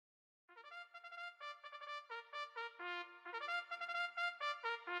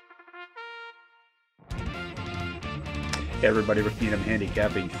Hey everybody, Rick Needham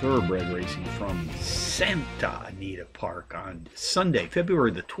handicapping thoroughbred racing from Santa Anita Park on Sunday,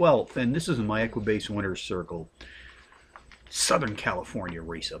 February the 12th, and this is my Equibase Winner's Circle Southern California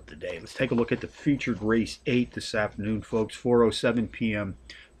race of the day. Let's take a look at the featured race 8 this afternoon, folks. 4:07 p.m.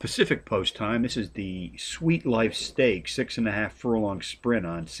 Pacific Post time. This is the Sweet Life Stakes 6.5 furlong sprint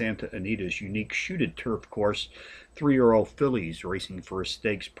on Santa Anita's unique shooted turf course. 3-year-old fillies racing for a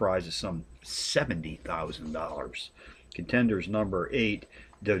stakes prize of some $70,000. Contenders: number 8,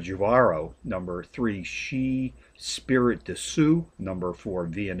 De Javaro, number 3, She Spirit de Sue, number 4,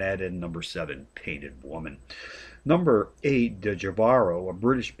 Vianetta, and number 7, Painted Woman. Number 8, De Javaro, a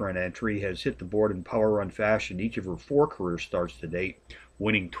British bred entry, has hit the board in power run fashion each of her 4 career starts to date,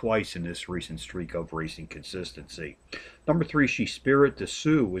 winning twice in this recent streak of racing consistency. Number 3, She Spirit de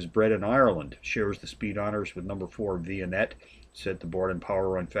Sue, was bred in Ireland, shares the speed honors with number 4, Vianetta, set the board in power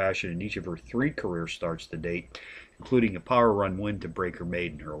run fashion in each of her 3 career starts to date, including a power run win to break her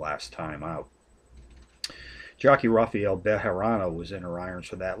maiden her last time out. Jockey Rafael Bejarano was in her irons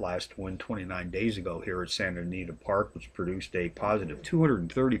for that last win 29 days ago here at Santa Anita Park, which produced a positive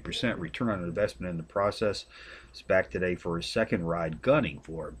 230% return on investment in the process. He's back today for his second ride, gunning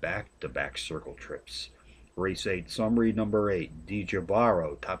for back-to-back circle trips. Race 8 summary: number 8, De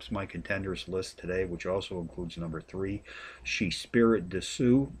Javaro, tops my contenders list today, which also includes number 3, She Spirit de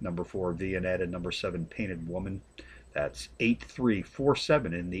Sue, number 4, Vianetta, number 7, Painted Woman. That's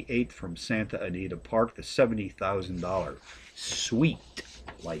 8-3-4-7 in the 8th from Santa Anita Park, the $70,000 Sweet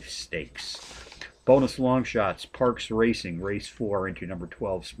Life Stakes. Bonus long shots: Parks Racing, race 4, entry number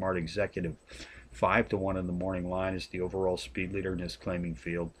 12, Smart Executive. 5-1 in the morning line is the overall speed leader in his claiming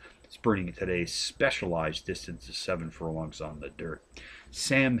field. Sprinting today's specialized distance is 7 furlongs on the dirt.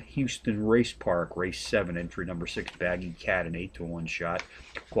 Sam Houston Race Park, race 7, entry number 6, Baggy Cat, an 8-1 shot.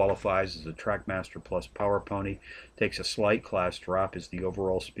 Qualifies as a Trackmaster Plus Power Pony. Takes a slight class drop as the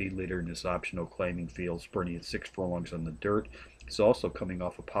overall speed leader in his optional claiming field, sprinting at 6 furlongs on the dirt. He's also coming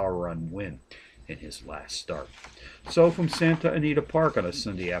off a power run win in his last start. So from Santa Anita Park on a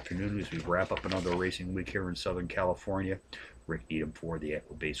Sunday afternoon, as we wrap up another racing week here in Southern California, Rick Needham for the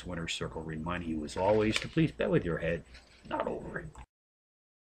Equibase Winner's Circle, reminding you as always to please bet with your head, not over it.